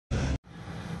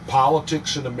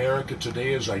Politics in America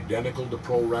today is identical to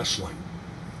pro wrestling.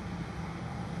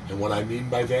 And what I mean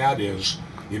by that is,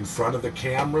 in front of the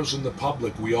cameras and the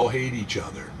public, we all hate each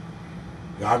other.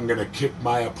 I'm going to kick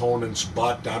my opponent's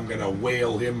butt, I'm going to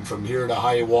wail him from here to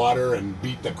high water and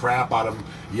beat the crap out of him.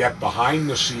 Yet behind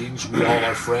the scenes, we all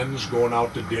are friends going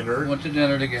out to dinner. Went to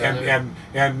dinner together.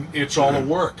 And it's all a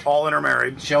work. All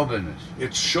intermarried. Show business.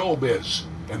 It's showbiz.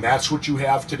 And that's what you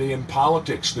have today in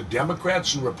politics. The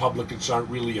Democrats and Republicans aren't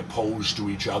really opposed to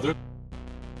each other.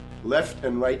 Left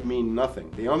and right mean nothing.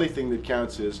 The only thing that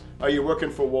counts is, are you working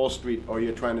for Wall Street or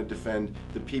you're trying to defend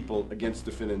the people against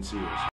the financiers?